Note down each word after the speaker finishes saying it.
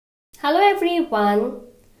Hello everyone.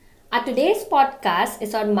 Our today's podcast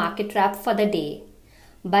is on market wrap for the day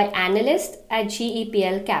by analyst at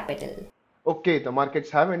GEPL Capital. Okay, the markets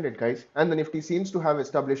have ended, guys, and the Nifty seems to have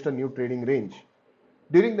established a new trading range.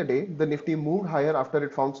 During the day, the Nifty moved higher after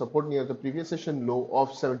it found support near the previous session low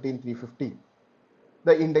of 17,350.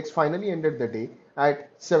 The index finally ended the day at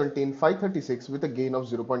 17,536 with a gain of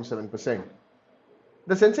 0.7%.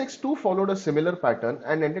 The Sensex too followed a similar pattern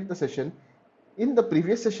and ended the session in the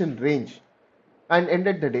previous session range and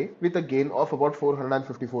ended the day with a gain of about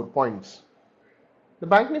 454 points. The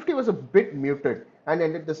Bank Nifty was a bit muted and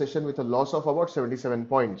ended the session with a loss of about 77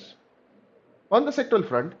 points. On the sectoral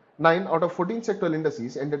front, 9 out of 14 sectoral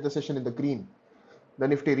indices ended the session in the green. The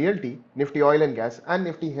Nifty Realty, Nifty Oil and Gas and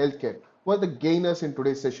Nifty Healthcare were the gainers in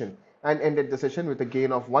today's session and ended the session with a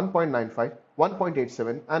gain of 1.95,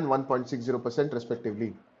 1.87 and 1.60%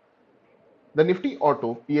 respectively. The Nifty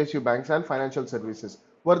Auto, PSU Banks and Financial Services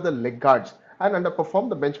were the laggards and underperformed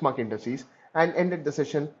the benchmark indices and ended the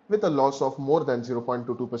session with a loss of more than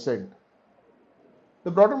 0.22%.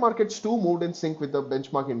 The broader markets too moved in sync with the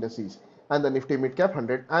benchmark indices, and the Nifty Mid Cap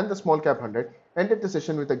 100 and the Small Cap 100 ended the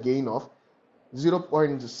session with a gain of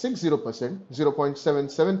 0.60%,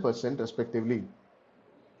 0.77% respectively.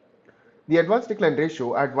 The advanced decline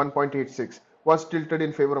ratio at 1.86 was tilted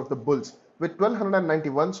in favor of the bulls, with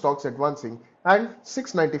 1291 stocks advancing and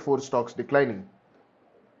 694 stocks declining.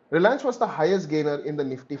 Reliance was the highest gainer in the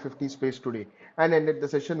Nifty 50 space today and ended the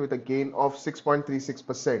session with a gain of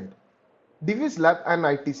 6.36%. Divi's Lab and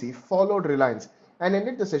ITC followed Reliance and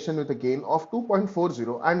ended the session with a gain of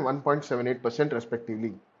 2.40 and 1.78%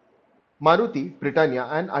 respectively. Maruti, Britannia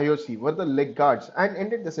and IOC were the laggards and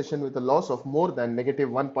ended the session with a loss of more than negative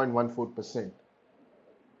 1.14%.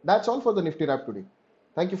 That's all for the Nifty Wrap today.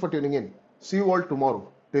 Thank you for tuning in. See you all tomorrow.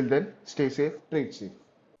 Till then, stay safe, trade safe.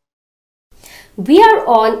 We are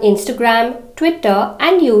on Instagram, Twitter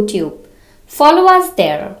and YouTube. Follow us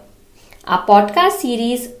there. Our podcast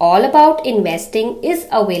series all about investing is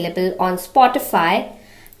available on Spotify,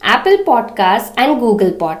 Apple Podcasts and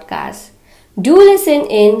Google Podcasts. Do listen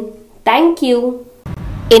in. Thank you.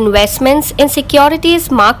 Investments in securities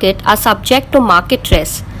market are subject to market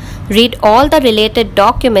risk. Read all the related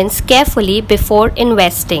documents carefully before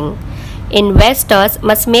investing. Investors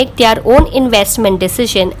must make their own investment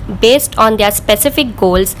decision based on their specific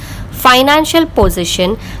goals, financial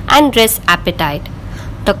position, and risk appetite.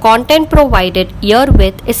 The content provided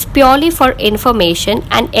herewith is purely for information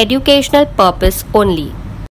and educational purpose only.